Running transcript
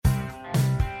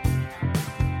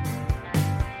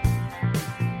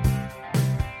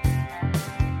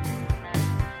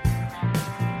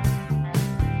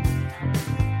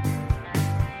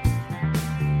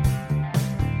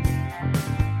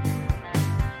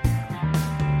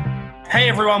Hey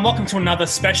everyone, welcome to another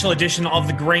special edition of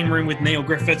the Green Room with Neil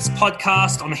Griffiths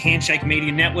podcast on the Handshake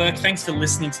Media Network. Thanks for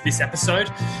listening to this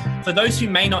episode. For those who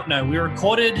may not know, we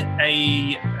recorded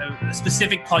a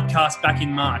specific podcast back in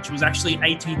March. It was actually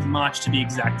 18th of March to be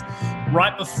exact,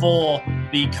 right before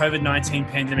the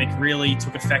COVID-19 pandemic really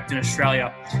took effect in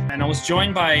Australia. And I was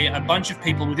joined by a bunch of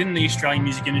people within the Australian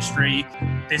music industry,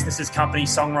 businesses,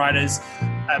 companies, songwriters,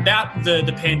 about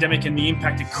the pandemic and the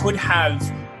impact it could have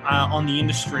on the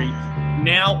industry.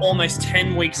 Now, almost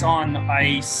 10 weeks on,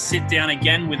 I sit down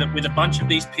again with a bunch of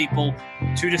these people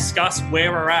to discuss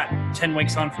where we're at 10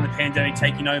 weeks on from the pandemic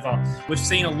taking over. We've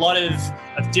seen a lot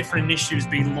of different initiatives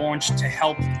being launched to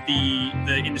help the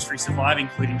industry survive,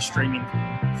 including streaming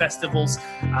festivals,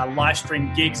 live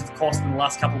stream gigs. Of course, in the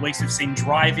last couple of weeks, we've seen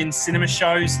drive-in cinema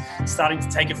shows starting to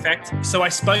take effect. So I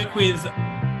spoke with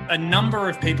a number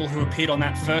of people who appeared on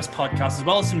that first podcast, as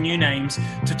well as some new names,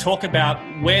 to talk about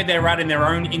where they're at in their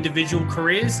own individual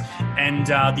careers and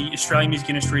the Australian music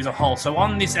industry as a whole. So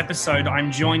on this episode, I'm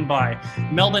joined by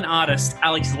Melbourne artist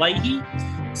Alex Leahy,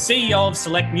 CEO of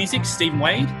Select Music, Stephen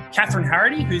Wade, Catherine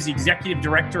Harrity, who's the Executive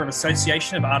Director of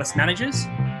Association of Artist Managers,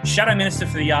 Shadow Minister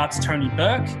for the Arts, Tony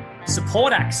Burke,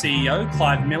 Support Act CEO,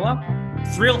 Clive Miller,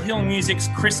 Thrill Hill Music's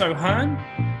Chris O'Hearn,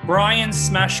 Brian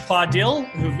Smash Clardill,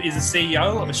 who is the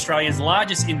CEO of Australia's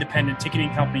largest independent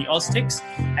ticketing company, Oztix,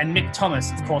 and Nick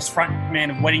Thomas, of course, frontman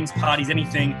of Weddings, Parties,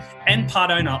 Anything, and part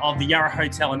owner of the Yarra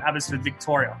Hotel in Abbotsford,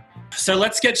 Victoria. So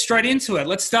let's get straight into it.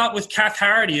 Let's start with Kath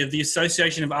Harrity of the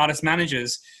Association of Artist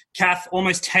Managers. Kath,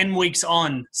 almost 10 weeks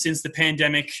on since the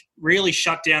pandemic really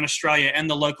shut down Australia and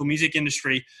the local music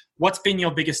industry. What's been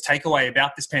your biggest takeaway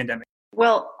about this pandemic?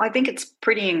 Well, I think it's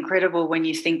pretty incredible when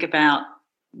you think about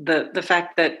the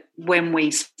fact that when we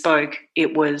spoke,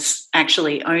 it was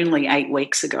actually only 8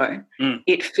 weeks ago.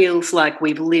 It feels like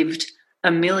we've lived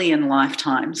a million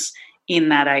lifetimes in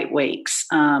that 8 weeks.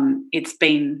 It's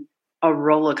been a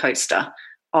roller coaster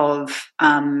of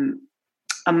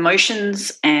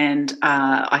emotions, and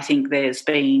I think there's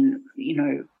been,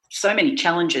 so many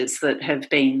challenges that have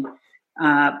been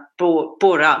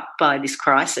brought up by this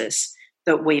crisis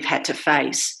that we've had to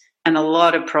face, and a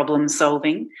lot of problem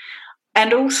solving.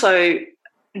 And also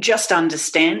just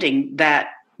understanding that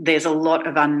there's a lot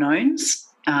of unknowns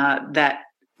that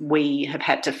we have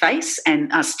had to face and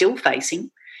are still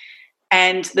facing,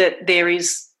 and that there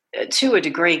is, to a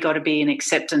degree, got to be an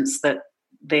acceptance that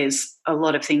there's a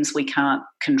lot of things we can't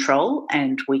control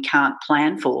and we can't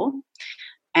plan for,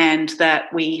 and that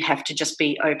we have to just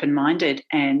be open-minded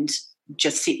and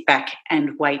just sit back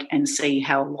and wait and see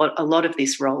how a lot of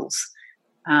this rolls.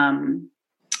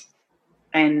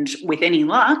 And with any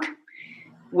luck,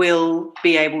 we'll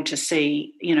be able to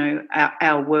see,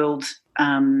 our world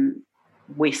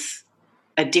with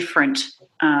a different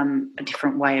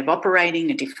way of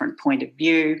operating, a different point of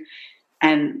view,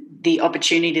 and the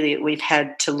opportunity that we've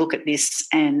had to look at this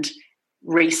and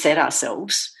reset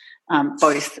ourselves,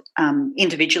 both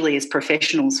individually as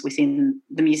professionals within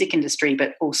the music industry,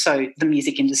 but also the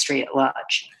music industry at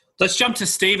large. Let's jump to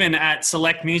Stephen at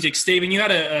Select Music. Stephen, you had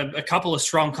a couple of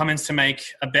strong comments to make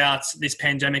about this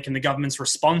pandemic and the government's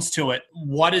response to it.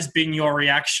 What has been your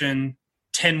reaction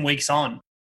 10 weeks on?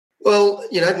 Well,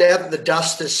 now that the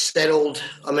dust has settled,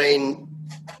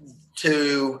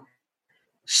 to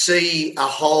see a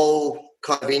whole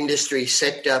kind of industry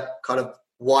sector kind of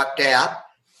wiped out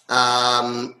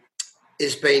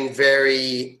has been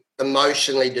very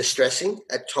emotionally distressing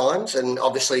at times, and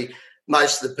obviously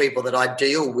most of the people that I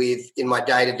deal with in my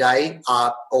day-to-day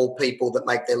are all people that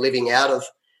make their living out of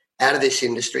this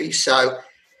industry. So,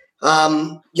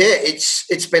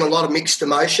 it's been a lot of mixed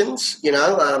emotions, I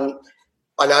know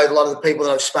a lot of the people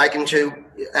that I've spoken to,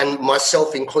 and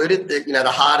myself included, that, the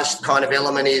hardest kind of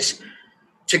element is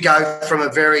to go from a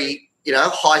very,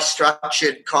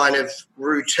 high-structured kind of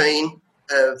routine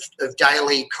of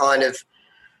daily kind of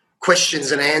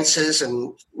questions and answers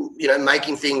and,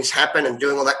 making things happen and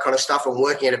doing all that kind of stuff and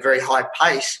working at a very high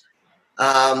pace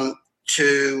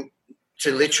to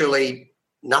literally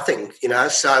nothing,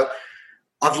 So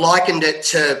I've likened it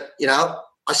to,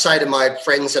 I say to my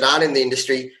friends that aren't in the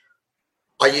industry,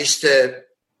 I used to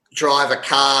drive a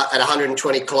car at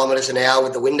 120 kilometres an hour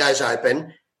with the windows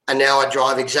open, and now I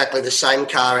drive exactly the same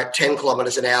car at 10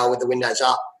 kilometres an hour with the windows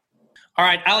up. All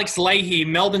right, Alex Leahy,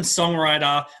 Melbourne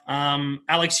songwriter.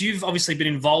 Alex, you've obviously been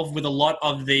involved with a lot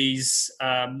of these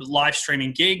live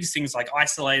streaming gigs, things like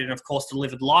Isolated and, of course,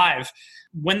 Delivered Live.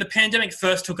 When the pandemic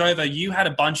first took over, you had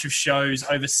a bunch of shows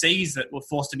overseas that were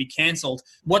forced to be cancelled.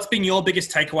 What's been your biggest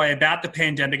takeaway about the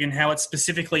pandemic and how it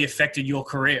specifically affected your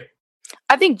career?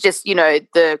 I think just,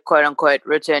 the quote unquote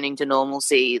returning to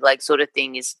normalcy, sort of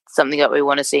thing is something that we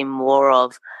want to see more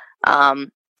of.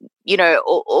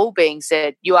 All being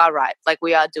said, you are right.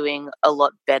 We are doing a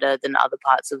lot better than other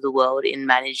parts of the world in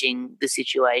managing the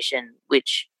situation,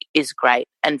 which is great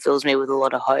and fills me with a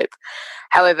lot of hope.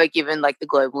 However, given the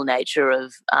global nature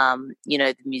of,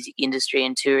 the music industry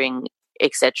and touring,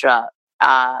 etc.,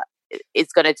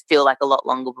 it's going to feel like a lot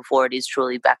longer before it is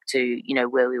truly back to,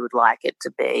 where we would like it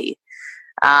to be.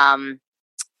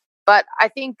 But I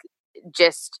think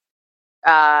just,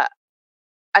 I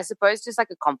suppose just a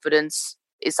confidence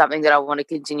is something that I want to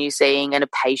continue seeing, and a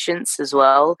patience as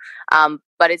well.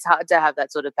 But it's hard to have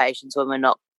that sort of patience when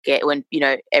when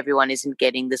everyone isn't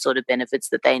getting the sort of benefits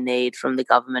that they need from the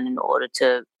government in order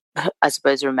to, I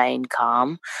suppose, remain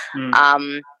calm.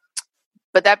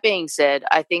 But that being said,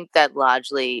 I think that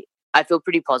largely I feel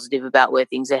pretty positive about where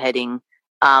things are heading.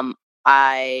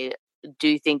 I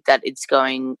do think that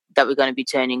we're going to be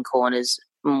turning corners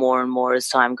more and more as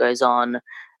time goes on.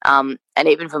 And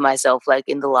even for myself,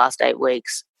 in the last 8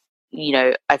 weeks,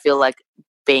 I feel like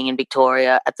being in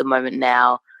Victoria at the moment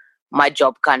now, my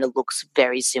job kind of looks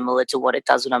very similar to what it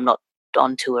does when I'm not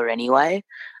on tour anyway.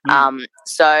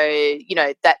 So,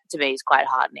 that to me is quite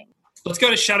heartening. Let's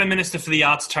go to Shadow Minister for the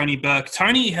Arts, Tony Burke.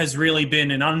 Tony has really been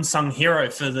an unsung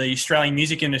hero for the Australian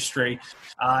music industry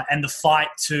and the fight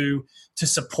to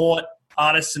support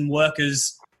artists and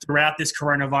workers throughout this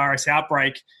coronavirus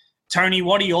outbreak. Tony,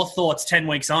 what are your thoughts 10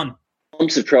 weeks on? I'm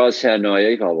surprised how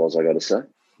naive I was, I got to say,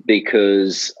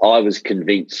 because I was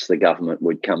convinced the government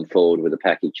would come forward with a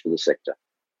package for the sector.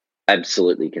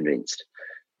 Absolutely convinced.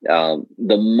 The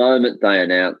moment they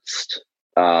announced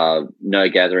no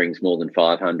gatherings more than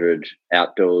 500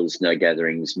 outdoors, no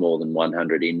gatherings more than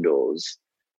 100 indoors,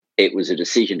 it was a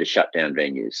decision to shut down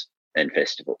venues and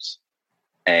festivals.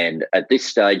 And at this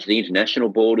stage, the international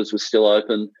borders were still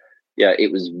open. Yeah,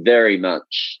 it was very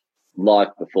much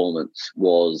live performance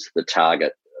was the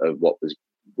target of what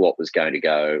was going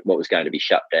to be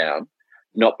shut down,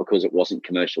 not because it wasn't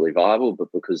commercially viable,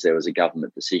 but because there was a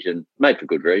government decision made for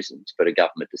good reasons, but a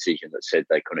government decision that said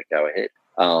they couldn't go ahead.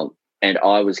 And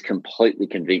I was completely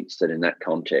convinced that in that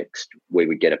context, we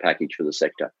would get a package for the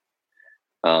sector.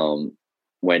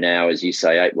 We're now, as you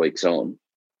say, 8 weeks on,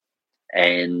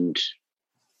 and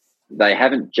they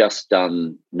haven't just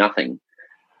done nothing.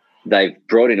 They've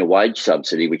brought in a wage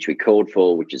subsidy, which we called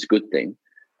for, which is a good thing,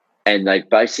 and they've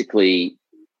basically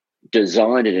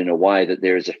designed it in a way that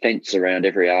there is a fence around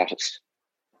every artist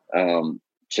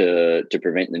to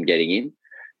prevent them getting in,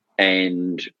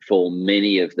 and for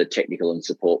many of the technical and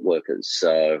support workers.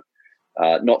 So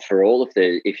not for all.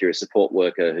 If you're a support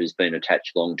worker who's been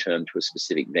attached long-term to a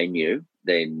specific venue,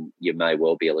 then you may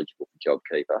well be eligible for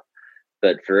JobKeeper.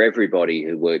 But for everybody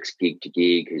who works gig to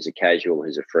gig, who's a casual,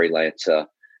 who's a freelancer,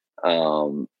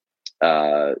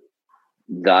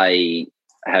 they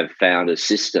have found a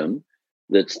system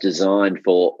that's designed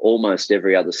for almost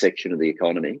every other section of the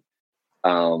economy.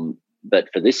 But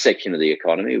for this section of the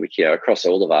economy, which, across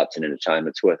all of arts and entertainment,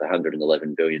 it's worth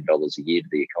 $111 billion a year to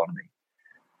the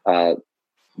economy,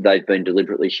 they've been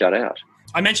deliberately shut out.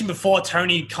 I mentioned before,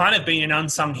 Tony kind of being an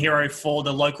unsung hero for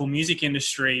the local music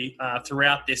industry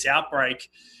throughout this outbreak.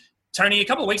 Tony, a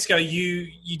couple of weeks ago,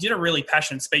 you did a really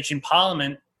passionate speech in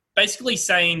Parliament, basically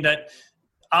saying that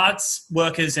arts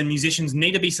workers and musicians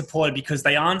need to be supported because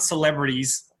they aren't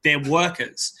celebrities, they're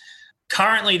workers.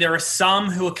 Currently, there are some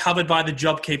who are covered by the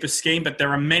JobKeeper scheme, but there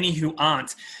are many who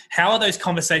aren't. How are those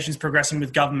conversations progressing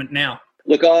with government now?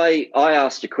 Look, I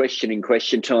asked a question in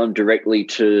question time directly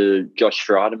to Josh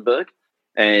Frydenberg,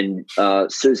 and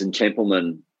Susan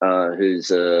Templeman,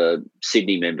 who's a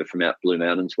Sydney member from out Blue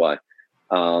Mountains Way.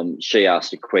 She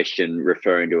asked a question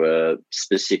referring to a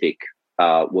specific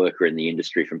worker in the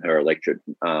industry from her electorate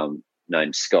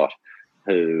named Scott,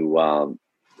 who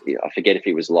I forget if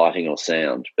he was lighting or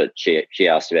sound, but she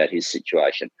asked about his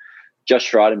situation.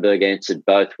 Josh Frydenberg answered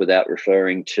both without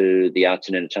referring to the arts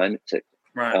and entertainment sector,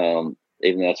 right.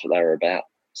 Even though that's what they were about.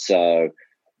 So,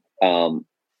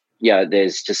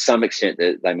 there's to some extent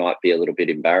that they might be a little bit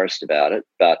embarrassed about it,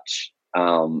 but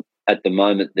at the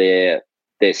moment they're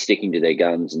sticking to their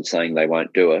guns and saying they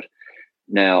won't do it.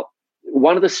 Now,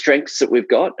 one of the strengths that we've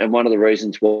got, and one of the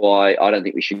reasons why I don't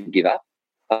think we should give up,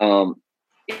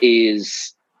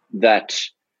 is that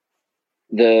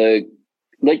the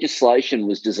legislation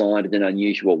was designed in an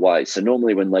unusual way. So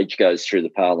normally when leg goes through the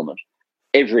parliament,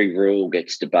 every rule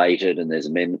gets debated and there's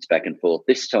amendments back and forth.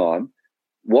 This time,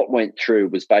 what went through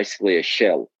was basically a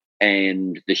shell,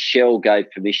 and the shell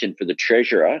gave permission for the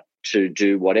Treasurer to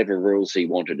do whatever rules he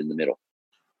wanted in the middle.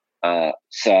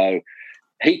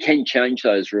 he can change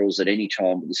those rules at any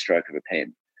time with the stroke of a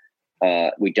pen.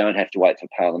 We don't have to wait for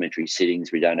parliamentary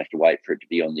sittings. We don't have to wait for it to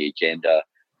be on the agenda.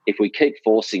 If we keep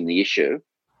forcing the issue,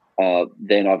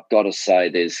 then I've got to say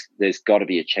there's got to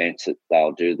be a chance that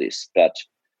they'll do this. But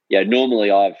yeah,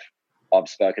 normally I've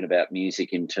spoken about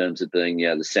music in terms of being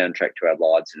the soundtrack to our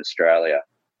lives in Australia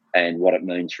and what it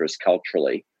means for us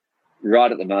culturally.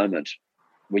 Right at the moment,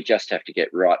 we just have to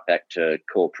get right back to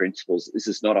core principles. This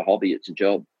is not a hobby; it's a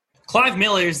job. Clive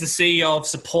Miller is the CEO of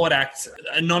Support Act,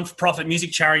 a non-for-profit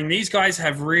music charity. And these guys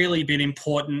have really been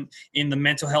important in the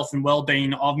mental health and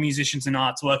well-being of musicians and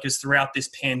arts workers throughout this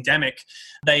pandemic.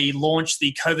 They launched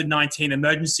the COVID-19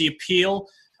 emergency appeal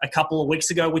a couple of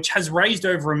weeks ago, which has raised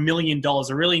over $1 million,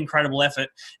 a really incredible effort.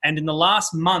 And in the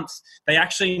last month, they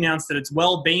actually announced that its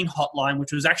Wellbeing Hotline,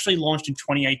 which was actually launched in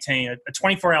 2018, a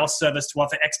 24-hour service to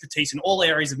offer expertise in all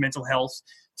areas of mental health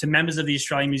to members of the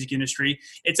Australian music industry.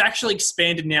 It's actually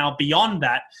expanded now beyond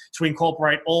that to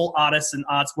incorporate all artists and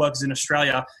arts workers in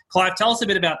Australia. Clive, tell us a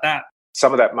bit about that.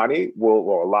 Some of that money a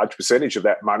large percentage of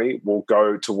that money will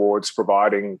go towards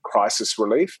providing crisis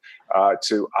relief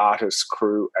to artists,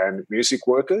 crew and music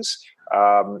workers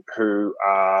who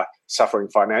are suffering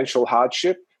financial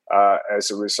hardship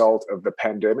as a result of the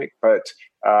pandemic. But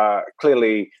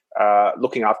clearly,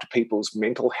 looking after people's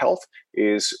mental health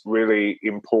is really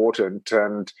important.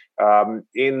 And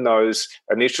in those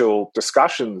initial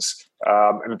discussions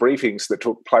and briefings that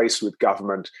took place with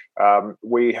government,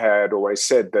 we had always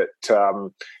said that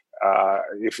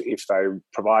if they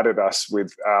provided us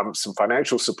with some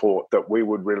financial support, that we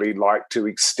would really like to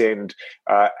extend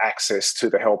access to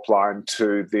the helpline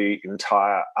to the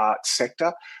entire arts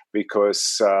sector,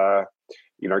 because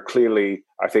clearly,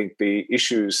 I think the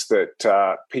issues that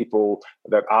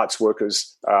that arts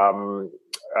workers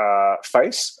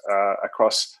face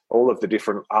across all of the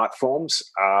different art forms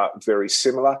are very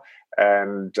similar.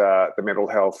 And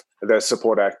the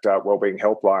Support Act Wellbeing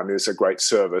Helpline is a great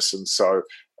service. And so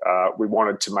we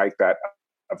wanted to make that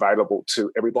available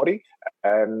to everybody.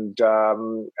 And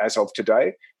as of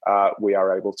today, we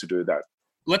are able to do that.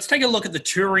 Let's take a look at the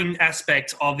touring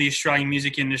aspect of the Australian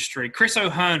music industry. Chris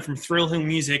O'Hearn from Thrill Hill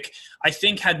Music, I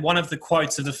think, had one of the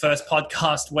quotes of the first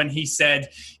podcast when he said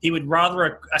he would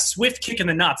rather a swift kick in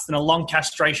the nuts than a long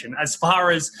castration as far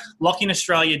as locking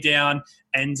Australia down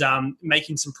and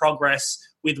making some progress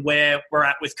with where we're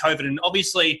at with COVID. And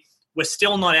obviously, we're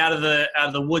still not out of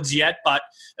the woods yet, but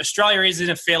Australia is in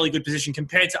a fairly good position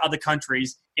compared to other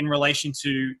countries in relation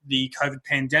to the COVID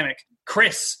pandemic.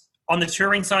 Chris, on the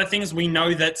touring side of things, we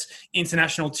know that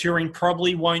international touring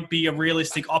probably won't be a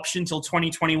realistic option till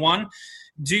 2021.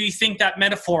 Do you think that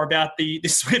metaphor about the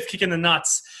swift kick in the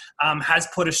nuts has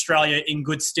put Australia in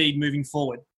good stead moving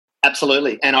forward?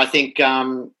 Absolutely. And I think,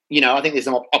 I think there's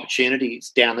some opportunities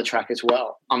down the track as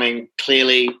well. I mean,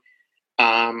 clearly,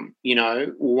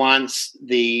 once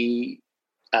the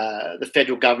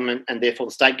federal government and therefore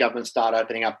the state government start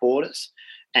opening up borders,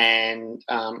 and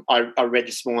I read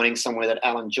this morning somewhere that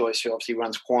Alan Joyce, who obviously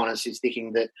runs Qantas, is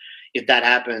thinking that if that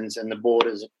happens and the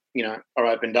borders, are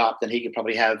opened up, then he could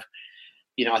probably have,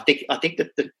 I think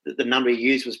that the number he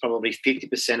used was probably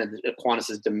 50% of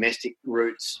Qantas's domestic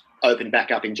routes opened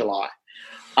back up in July.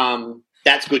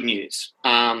 That's good news.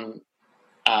 It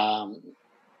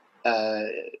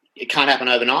can't happen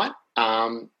overnight.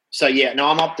 I'm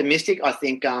optimistic. I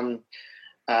think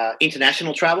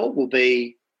international travel will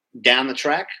be down the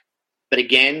track, but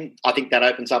again, I think that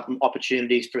opens up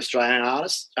opportunities for Australian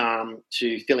artists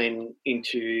to fill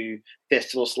into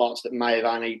festival slots that may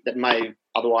have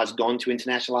otherwise gone to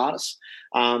international artists.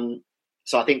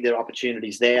 So I think there are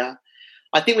opportunities there.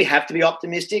 I think we have to be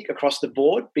optimistic across the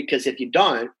board, because if you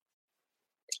don't,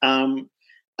 you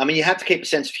have to keep a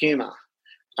sense of humour.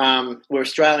 We're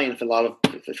Australian for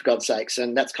God's sakes,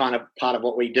 and that's kind of part of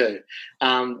what we do.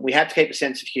 We have to keep a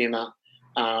sense of humour.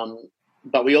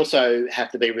 But we also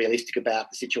have to be realistic about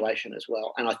the situation as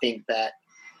well. And I think that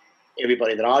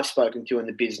everybody that I've spoken to in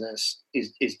the business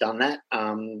is done that.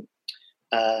 I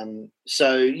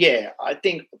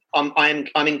think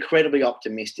I'm incredibly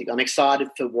optimistic. I'm excited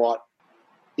for what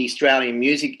the Australian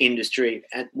music industry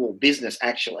business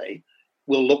actually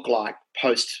will look like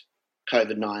post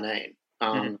COVID-19.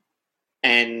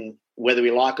 And whether we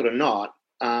like it or not,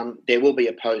 there will be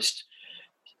a post.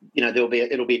 It'll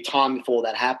be a time before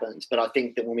that happens. But I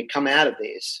think that when we come out of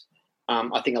this,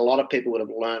 I think a lot of people would have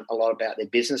learned a lot about their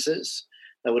businesses.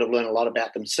 They would have learned a lot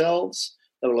about themselves.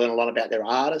 They would learn a lot about their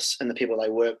artists and the people they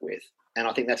work with. And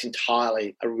I think that's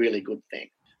entirely a really good thing.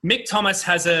 Mick Thomas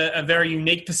has a very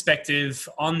unique perspective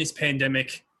on this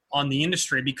pandemic, on the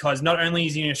industry, because not only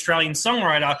is he an Australian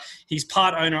songwriter, he's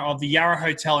part owner of the Yarra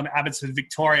Hotel in Abbotsford,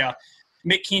 Victoria.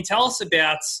 Mick, can you tell us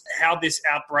about how this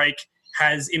outbreak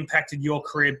has impacted your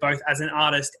career both as an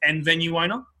artist and venue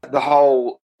owner? The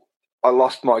whole I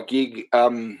lost my gig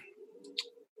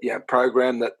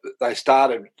program that they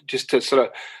started just to sort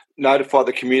of notify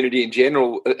the community in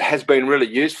general, it has been really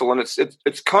useful, and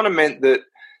it's kind of meant that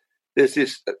there's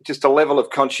this just a level of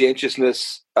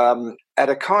conscientiousness at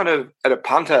a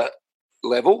punter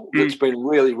level that's been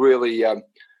really, really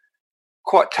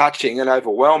quite touching and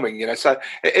overwhelming. You know, so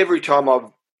every time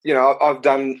I've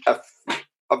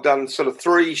done sort of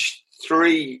three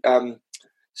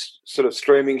sort of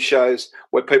streaming shows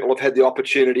where people have had the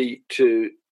opportunity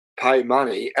to pay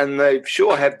money, and they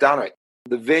sure have done it.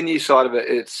 The venue side of it,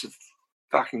 it's a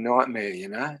fucking nightmare, you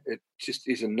know. It just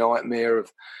is a nightmare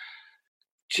of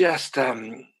just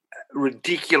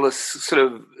ridiculous sort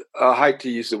of, I hate to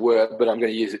use the word, but I'm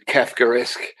going to use it,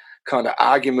 Kafkaesque kind of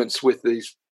arguments with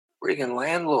these friggin'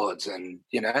 landlords, and,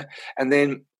 you know, and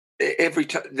then every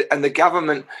time, and the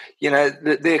government, you know,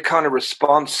 their kind of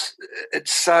response,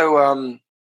 it's so,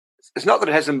 it's not that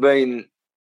it hasn't been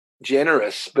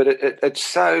generous, but it's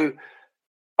so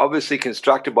obviously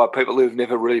constructed by people who've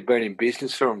never really been in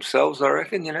business for themselves, I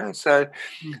reckon, you know. So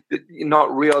you're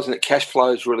not realising that cash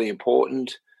flow is really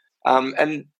important,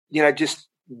 and, you know, just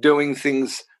doing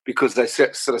things because they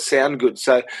sort of sound good.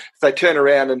 So if they turn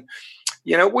around and,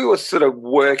 you know, we were sort of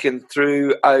working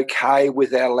through okay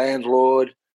with our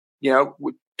landlord, you know,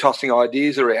 tossing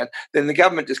ideas around, then the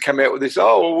government just came out with this,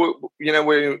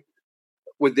 we're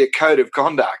with their code of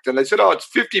conduct. And they said, it's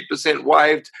 50%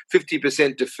 waived,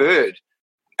 50% deferred.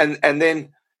 And then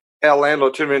our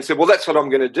landlord turned around and said, well, that's what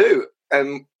I'm going to do.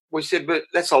 And we said, but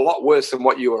that's a lot worse than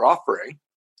what you were offering.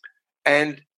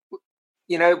 And,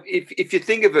 you know, if you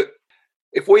think of it,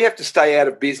 if we have to stay out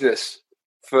of business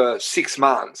for 6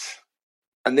 months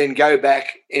and then go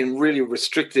back in really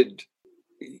restricted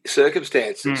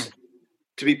circumstances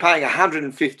to be paying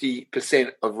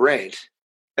 150% of rent,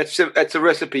 that's a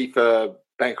recipe for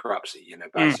bankruptcy, you know,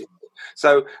 basically.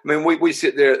 So, I mean, we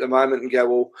sit there at the moment and go,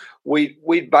 well,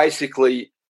 we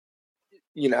basically,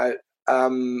 you know,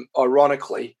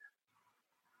 ironically,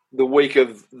 the week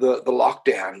of the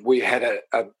lockdown, we had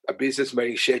a business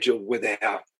meeting scheduled with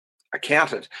our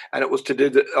accountant, and it was to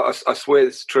do I swear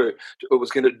this is true, it was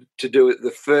going to do it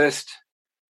the first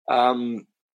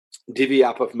divvy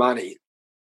up of money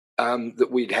that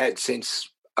we'd had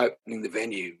since opening the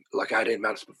venue, like 18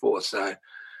 months before. So,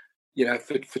 you know,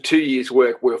 for 2 years'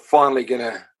 work, we're finally going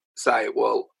to say,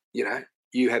 well, you know,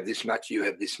 you have this much, you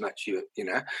have this much, you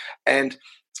know. And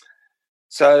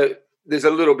so there's a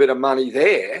little bit of money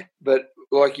there, but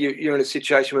like you're in a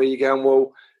situation where you're going,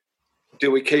 well,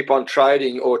 do we keep on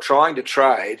trading or trying to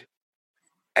trade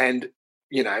and,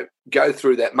 you know, go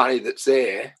through that money that's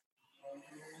there?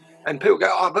 And people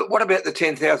go, but what about the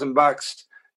 $10,000,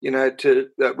 you know, to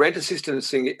rent assistance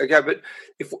thing? Okay, but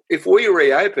if we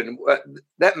reopen,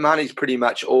 that money's pretty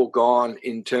much all gone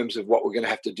in terms of what we're going to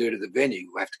have to do to the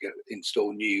venue. We have to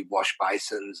install new wash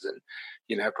basins and,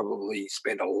 you know, probably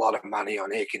spend a lot of money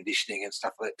on air conditioning and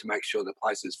stuff like that to make sure the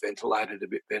place is ventilated a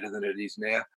bit better than it is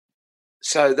now.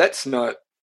 So that's no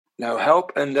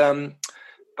help. And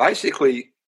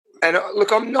basically, and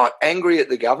look, I'm not angry at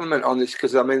the government on this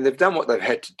because, I mean, they've done what they've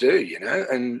had to do, you know,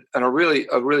 and I really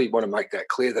want to make that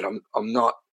clear that I'm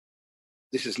not,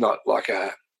 this is not like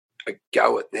a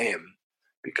go at them,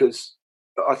 because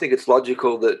I think it's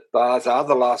logical that bars are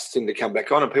the last thing to come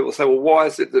back on, and people say, well, why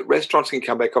is it that restaurants can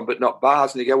come back on but not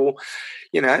bars? And you go, well,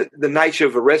 you know, the nature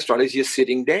of a restaurant is you're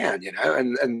sitting down, you know,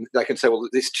 and they can say, well,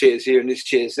 this chair's here and this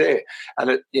chair's there.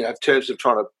 And, it, you know, in terms of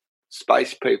trying to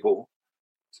space people,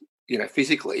 you know,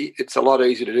 physically, it's a lot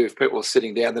easier to do if people are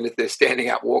sitting down than if they're standing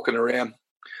up walking around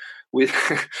with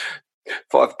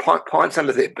 5 pints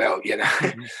under their belt, you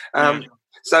know.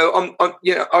 So, I'm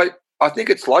you know, I think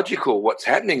it's logical what's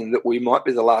happening, that we might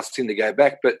be the last thing to go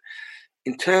back. But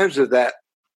in terms of that,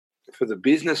 for the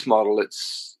business model,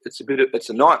 it's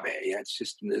a nightmare. Yeah, it's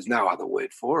just, there's no other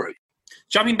word for it.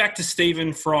 Jumping back to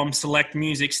Stephen from Select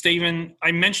Music. Stephen,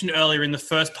 I mentioned earlier in the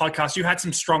first podcast, you had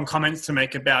some strong comments to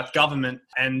make about government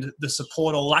and the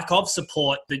support or lack of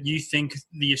support that you think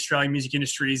the Australian music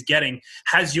industry is getting.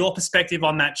 Has your perspective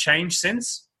on that changed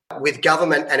since? With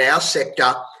government and our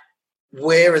sector,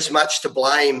 we're as much to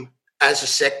blame as a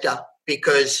sector,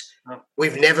 because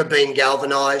we've never been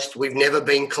galvanised, we've never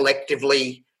been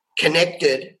collectively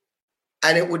connected.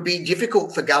 And it would be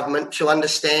difficult for government to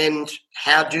understand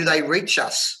how do they reach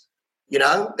us. You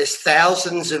know, there's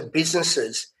thousands of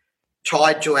businesses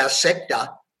tied to our sector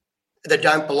that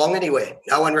don't belong anywhere.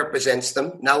 No one represents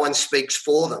them. No one speaks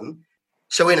for them.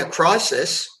 So in a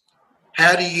crisis,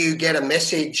 how do you get a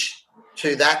message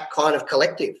to that kind of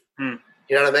collective?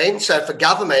 You know what I mean? So for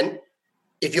government,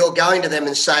 if you're going to them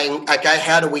and saying, okay,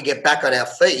 how do we get back on our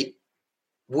feet?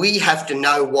 We have to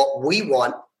know what we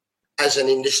want as an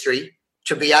industry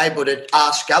to be able to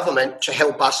ask government to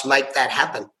help us make that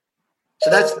happen. So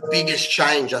that's the biggest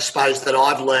change, I suppose, that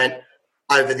I've learned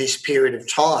over this period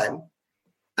of time.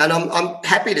 And I'm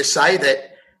happy to say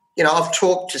that, you know, I've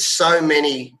talked to so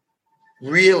many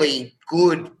really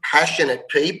good, passionate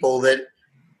people that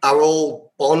are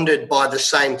all bonded by the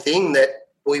same thing, that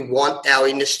we want our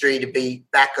industry to be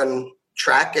back on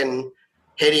track and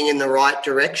heading in the right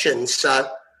direction.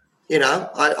 So, you know,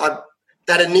 I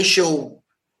that initial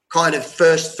kind of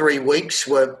first 3 weeks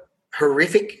were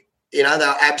horrific. You know, they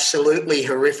were absolutely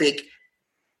horrific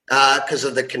because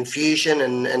of the confusion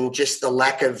and just the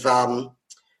lack of, I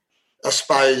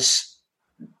suppose,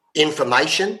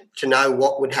 information to know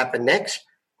what would happen next.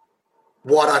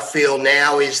 What I feel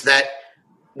now is that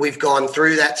we've gone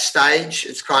through that stage.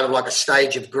 It's kind of like a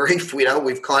stage of grief, you know.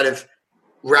 We've kind of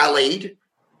rallied,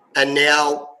 and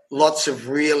now lots of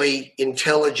really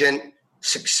intelligent,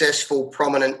 successful,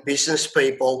 prominent business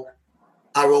people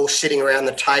are all sitting around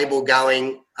the table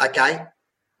going, okay,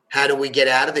 how do we get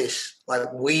out of this?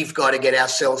 Like, we've got to get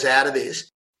ourselves out of this.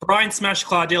 Brian Smash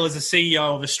Clardill is the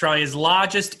CEO of Australia's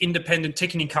largest independent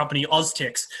ticketing company,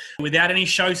 Oztix. Without any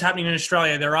shows happening in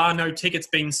Australia, there are no tickets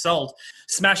being sold.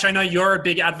 Smash, I know you're a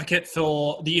big advocate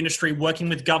for the industry working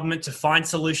with government to find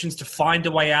solutions, to find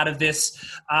a way out of this.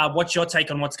 What's your take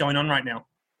on what's going on right now?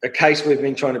 A case we've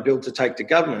been trying to build to take to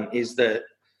government is that,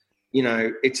 you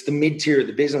know, it's the mid-tier of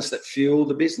the business that fuel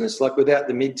the business. Like, without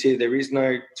the mid-tier, there is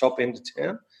no top end of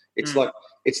town. It's like,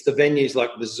 it's the venues like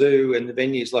the Zoo and the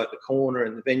venues like the Corner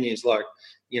and the venues like,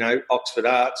 you know, Oxford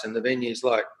Arts and the venues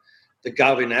like the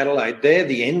Gov in Adelaide. They're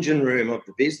the engine room of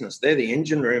the business. They're the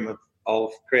engine room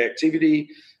of creativity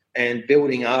and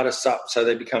building artists up so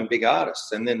they become big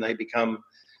artists, and then they become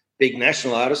big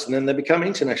national artists, and then they become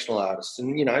international artists.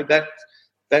 And, you know, they're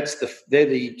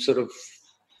the sort of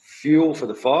fuel for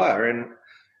the fire, and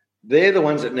they're the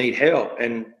ones that need help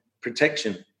and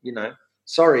protection. You know,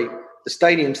 sorry, the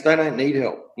stadiums, they don't need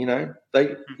help. You know,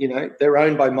 they're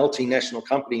owned by multinational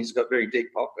companies, got very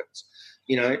deep pockets.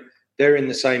 You know, they're in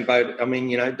the same boat. I mean,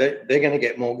 you know, they're going to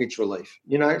get mortgage relief,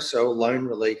 you know, so loan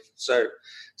relief. So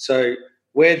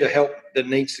where the help that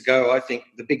needs to go, I think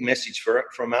the big message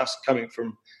from us, coming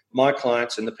from my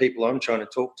clients and the people I'm trying to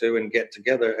talk to and get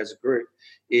together as a group,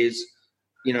 is,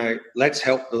 you know, let's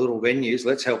help the little venues,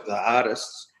 let's help the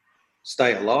artists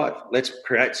stay alive. Let's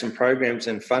create some programs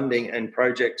and funding and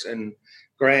projects and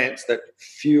grants that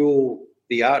fuel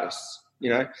the artists, you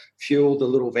know, fuel the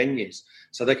little venues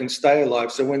so they can stay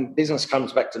alive. So when business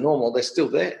comes back to normal, they're still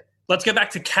there. Let's go back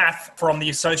to Kath from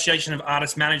the Association of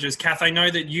Artist Managers. Kath, I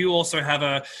know that you also have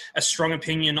a strong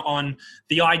opinion on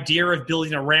the idea of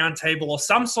building a roundtable or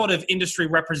some sort of industry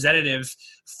representative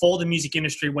for the music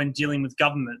industry when dealing with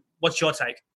government. What's your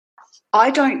take? I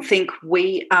don't think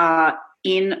we are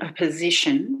in a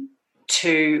position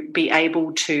to be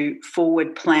able to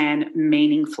forward plan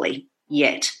meaningfully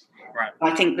yet. Right.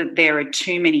 I think that there are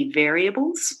too many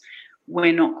variables.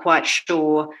 We're not quite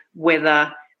sure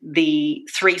whether the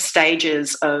 3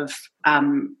 stages of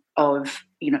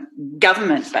you know,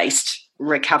 government-based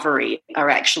recovery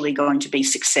are actually going to be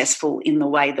successful in the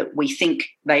way that we think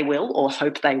they will or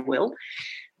hope they will.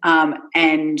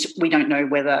 And we don't know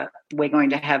whether we're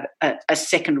going to have a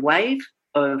second wave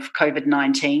of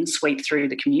COVID-19 sweep through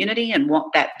the community and what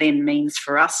that then means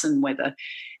for us, and whether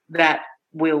that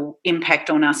will impact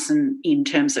on us in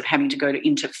terms of having to go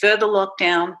into further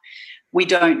lockdown. We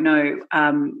don't know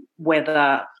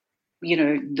whether, you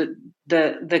know,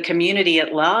 the community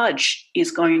at large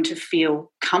is going to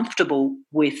feel comfortable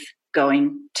with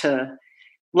going to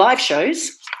live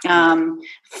shows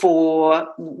for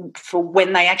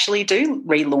when they actually do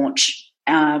relaunch,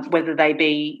 whether they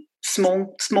be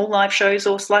small live shows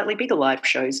or slightly bigger live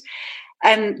shows.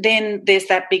 And then there's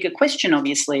that bigger question,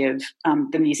 obviously, of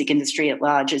the music industry at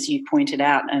large, as you pointed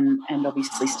out, and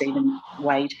obviously Stephen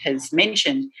Wade has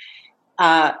mentioned.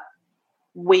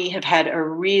 We have had a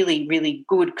really, really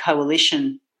good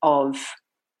coalition of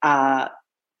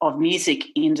music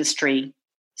industry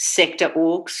sector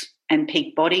orgs and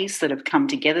peak bodies that have come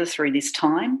together through this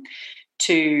time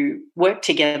to work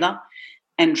together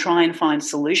and try and find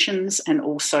solutions and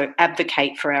also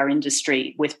advocate for our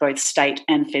industry with both state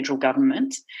and federal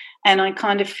government. And I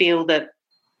kind of feel that,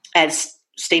 as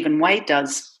Stephen Wade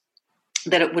does,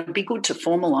 that it would be good to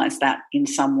formalise that in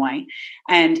some way.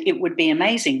 And it would be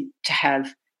amazing to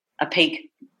have a peak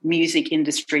music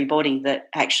industry body that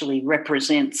actually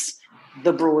represents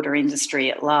the broader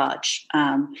industry at large.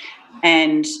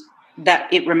 And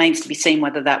that it remains to be seen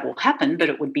whether that will happen, but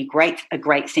it would be a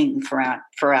great thing for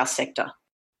our sector.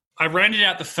 I rounded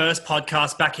out the first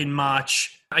podcast back in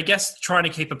March, I guess trying to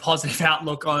keep a positive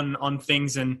outlook on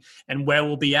things and where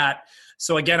we'll be at.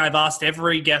 So again, I've asked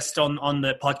every guest on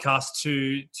the podcast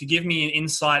to give me an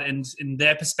insight and in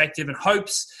their perspective and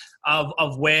hopes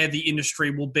of where the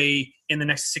industry will be in the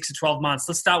next 6 to 12 months.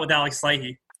 Let's start with Alex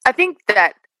Leahy. I think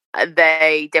that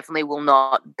they definitely will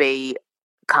not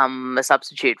become a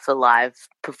substitute for live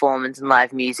performance and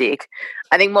live music.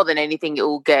 I think more than anything, it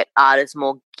will get artists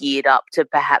more geared up to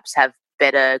perhaps have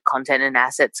better content and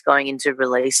assets going into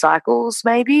release cycles,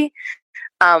 maybe,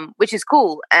 which is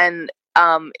cool and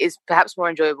is perhaps more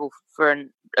enjoyable for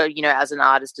as an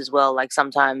artist as well. Like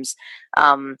sometimes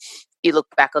you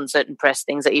look back on certain press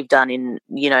things that you've done in,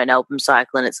 an album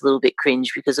cycle and it's a little bit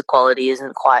cringe because the quality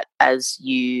isn't quite as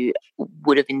you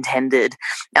would have intended.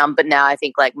 But now I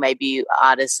think like maybe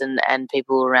artists and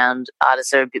people around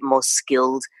artists are a bit more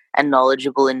skilled and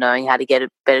knowledgeable in knowing how to get a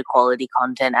better quality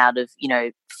content out of,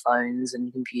 phones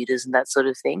and computers and that sort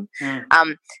of thing.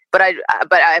 But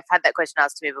I've had that question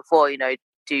asked to me before,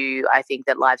 do I think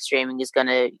that live streaming is going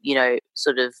to,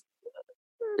 sort of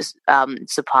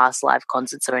surpass live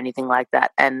concerts or anything like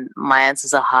that? And my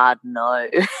answer's a hard no.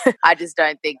 I just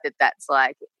don't think that that's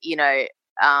like,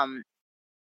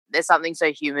 there's something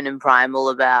so human and primal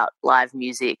about live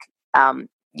music.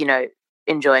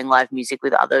 Enjoying live music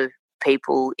with other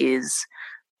people is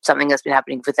something that's been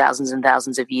happening for thousands and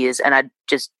thousands of years. And I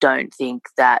just don't think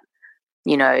that,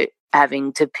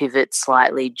 having to pivot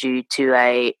slightly due to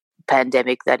a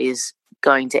pandemic that is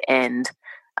going to end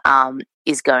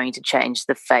is going to change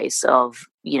the face of,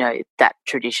 that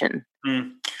tradition.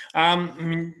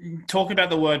 Talking about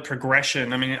the word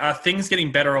progression, are things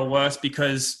getting better or worse?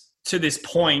 Because to this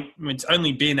point, it's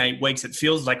only been 8 weeks. It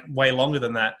feels like way longer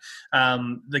than that.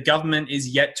 The government is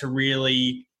yet to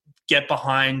really get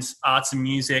behind arts and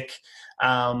music.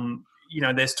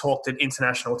 There's talk that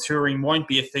international touring won't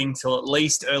be a thing till at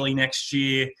least early next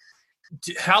year.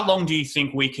 How long do you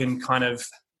think we can kind of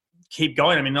keep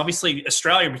going? Obviously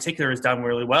Australia in particular has done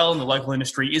really well and the local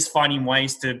industry is finding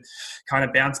ways to kind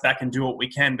of bounce back and do what we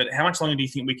can. But how much longer do you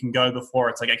think we can go before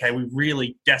it's like, okay, we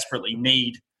really desperately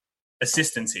need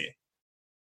assistance here?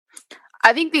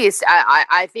 I think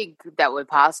I think that we're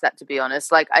past that, to be honest.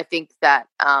 Like, I think that,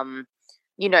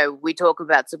 we talk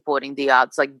about supporting the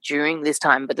arts like during this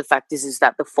time, but the fact is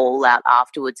that the fallout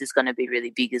afterwards is going to be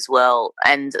really big as well.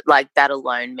 And like that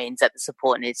alone means that the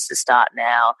support needs to start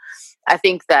now. I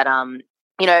think that, I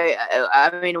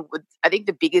think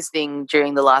the biggest thing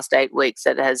during the last 8 weeks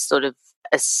that has sort of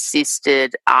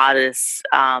assisted artists,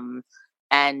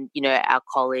 and, our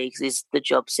colleagues is the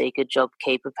job seeker, job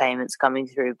keeper payments coming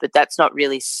through. But that's not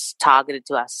really targeted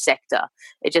to our sector.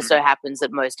 It just so happens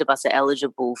that most of us are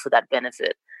eligible for that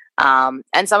benefit. And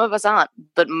some of us aren't,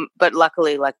 but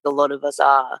luckily, like a lot of us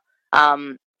are.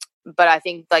 But I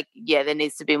think there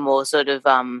needs to be more sort of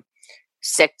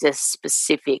sector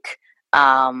specific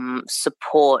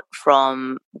support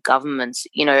from governments.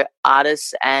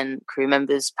 Artists and crew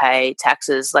members pay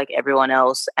taxes like everyone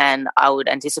else, and I would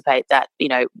anticipate that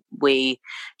we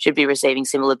should be receiving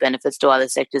similar benefits to other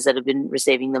sectors that have been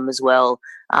receiving them as well.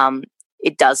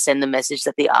 It does send the message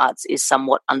that the arts is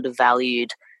somewhat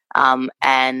undervalued,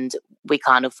 and we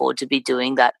can't afford to be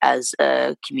doing that as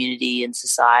a community and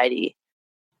society.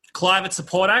 Climate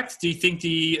Support Act, do you think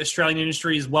the Australian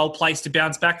industry is well placed to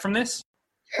bounce back from this?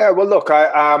 Yeah, well, look,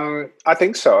 I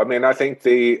think so. I think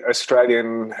the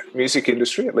Australian music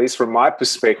industry, at least from my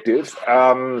perspective,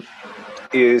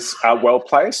 is well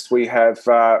placed. We have,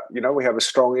 we have a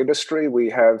strong industry. We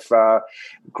have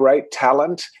great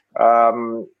talent.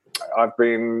 I've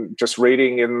been just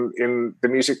reading in the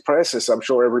music press, as I'm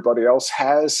sure everybody else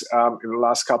has, in the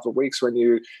last couple of weeks, when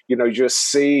you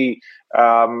just see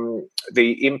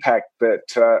the impact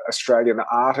that Australian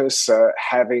artists are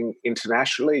having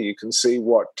internationally. You can see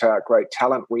what great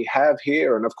talent we have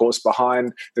here. And of course,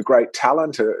 behind the great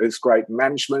talent is great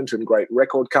management and great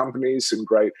record companies and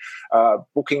great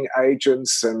booking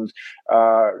agents and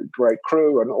great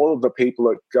crew and all of the people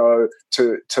that go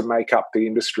to make up the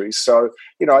industry. So,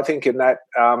 I think in that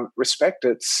respect,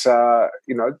 it's, we're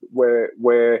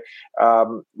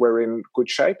in good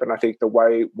shape. And I think the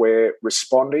way we're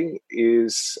responding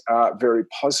is very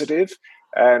positive.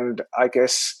 And I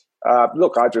guess, I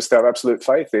just have absolute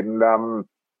faith in,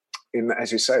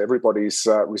 as you say, everybody's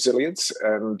resilience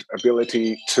and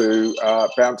ability to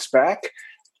bounce back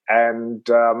and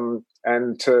to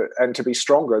be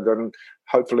stronger than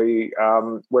hopefully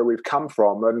where we've come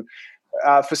from. And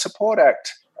for Support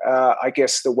Act, I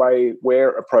guess, the way we're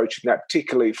approaching that,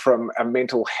 particularly from a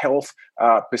mental health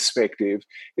perspective,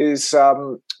 is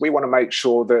we want to make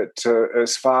sure that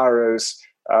as far as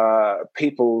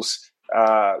people's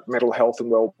mental health and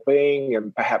well-being,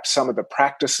 and perhaps some of the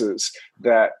practices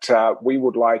that we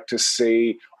would like to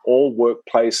see all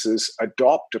workplaces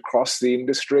adopt across the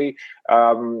industry.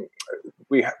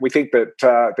 We think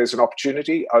that there's an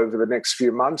opportunity over the next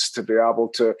few months to be able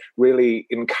to really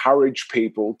encourage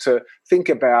people to think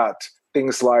about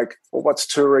things like, well, what's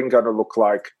touring going to look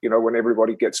like, when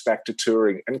everybody gets back to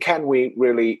touring? And can we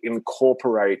really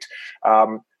incorporate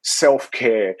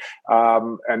self-care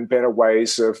and better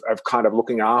ways of kind of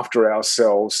looking after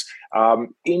ourselves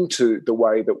into the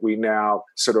way that we now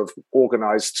sort of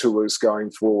organise tours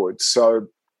going forward? So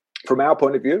from our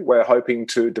point of view, we're hoping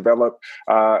to develop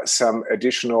some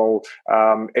additional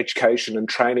education and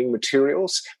training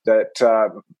materials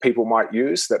that people might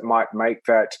use that might make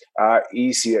that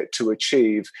easier to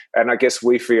achieve. And I guess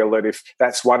we feel that if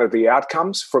that's one of the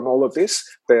outcomes from all of this,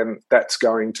 then that's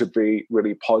going to be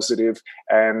really positive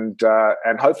and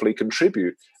hopefully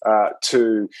contribute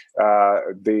to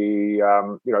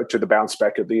the bounce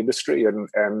back of the industry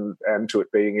and to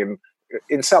it being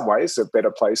in some ways a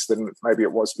better place than maybe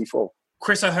it was before.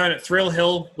 Chris O'Hearn at Thrill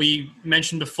Hill, we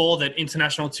mentioned before that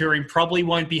international touring probably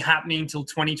won't be happening until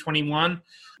 2021,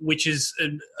 which is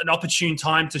an opportune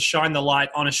time to shine the light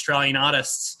on Australian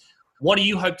artists. What do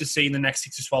you hope to see in the next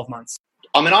 6 to 12 months?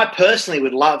 I mean, I personally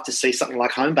would love to see something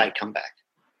like Home Bake come back.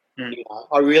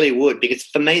 I really would, because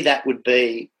for me that would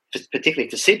be, particularly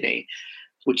for Sydney,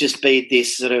 would just be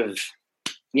this sort of,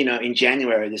 in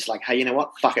January, this like, hey, you know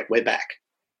what? Fuck it, we're back.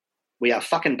 We are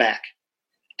fucking back.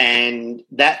 And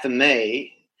that for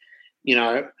me,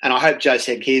 and I hope Joe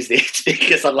said hears this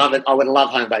because I love it. I would love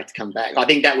Home Bake to come back. I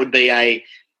think that would be a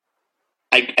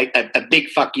big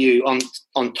fuck you on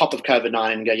top of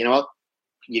COVID-19 and go, you know what?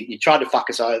 You tried to fuck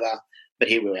us over, but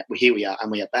here we are,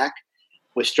 and we are back.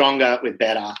 We're stronger, we're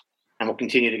better, and we'll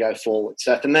continue to go forward.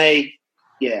 So for me,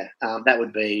 that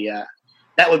would be a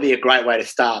great way to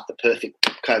start the perfect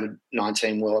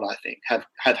COVID-19 world, I think. Have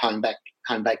Home Bake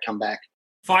come back.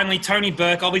 Finally, Tony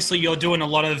Burke, obviously you're doing a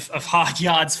lot of hard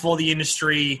yards for the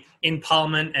industry in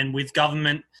Parliament and with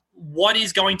government. What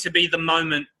is going to be the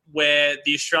moment where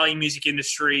the Australian music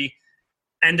industry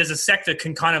and as a sector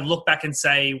can kind of look back and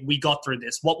say, we got through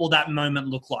this? What will that moment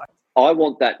look like? I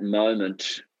want that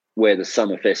moment where the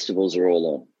summer festivals are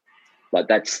all on. Like,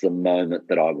 that's the moment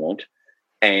that I want.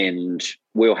 And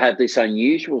we'll have this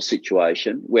unusual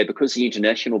situation where, because the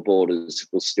international borders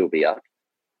will still be up,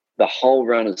 the whole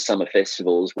run of summer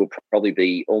festivals will probably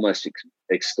be almost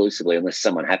exclusively, unless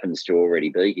someone happens to already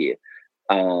be here,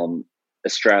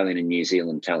 Australian and New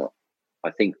Zealand talent.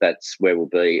 I think that's where we'll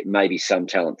be. Maybe some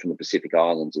talent from the Pacific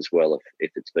Islands as well,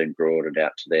 if it's been broadened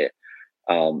out to there.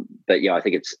 But I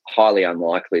think it's highly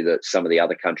unlikely that some of the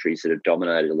other countries that have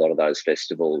dominated a lot of those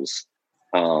festivals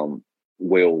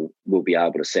will be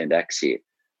able to send acts here.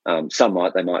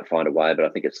 They might find a way, but I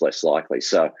think it's less likely.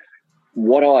 So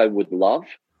what I would love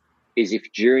is if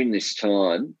during this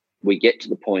time we get to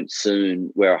the point soon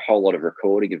where a whole lot of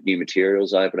recording of new material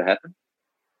is able to happen.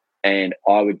 And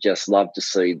I would just love to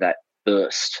see that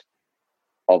burst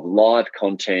of live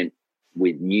content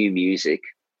with new music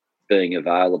being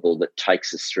available that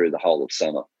takes us through the whole of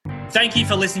summer. Thank you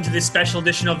for listening to this special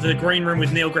edition of the Green Room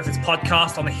with Neil Griffiths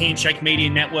podcast on the Handshake Media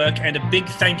Network, and a big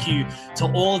thank you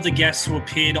to all of the guests who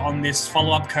appeared on this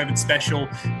follow-up COVID special.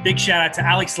 Big shout out to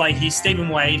Alex Leahy, Stephen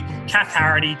Wade, Kath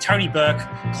Harrity, Tony Burke,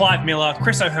 Clive Miller,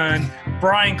 Chris O'Hearn,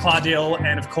 Brian Clardill,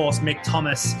 and of course Mick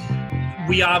Thomas.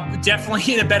 We are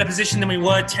definitely in a better position than we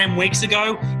were 10 weeks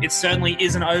ago. It certainly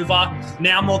isn't over.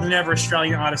 Now more than ever,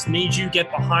 Australian artists need you.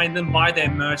 Get behind them, buy their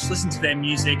merch, listen to their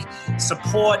music,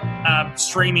 support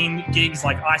streaming gigs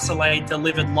like Isolate,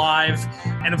 Delivered Live,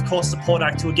 and of course Support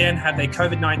Act to again have their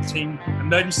COVID-19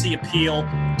 emergency appeal.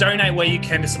 Donate where you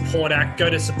can to Support Act. Go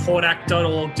to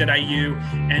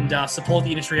supportact.org.au and support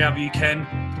the industry however you can.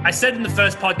 I said in the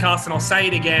first podcast, and I'll say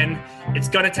it again, it's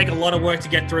going to take a lot of work to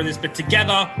get through this, but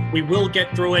together we will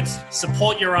get through it.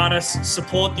 Support your artists,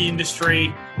 support the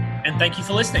industry, and thank you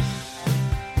for listening.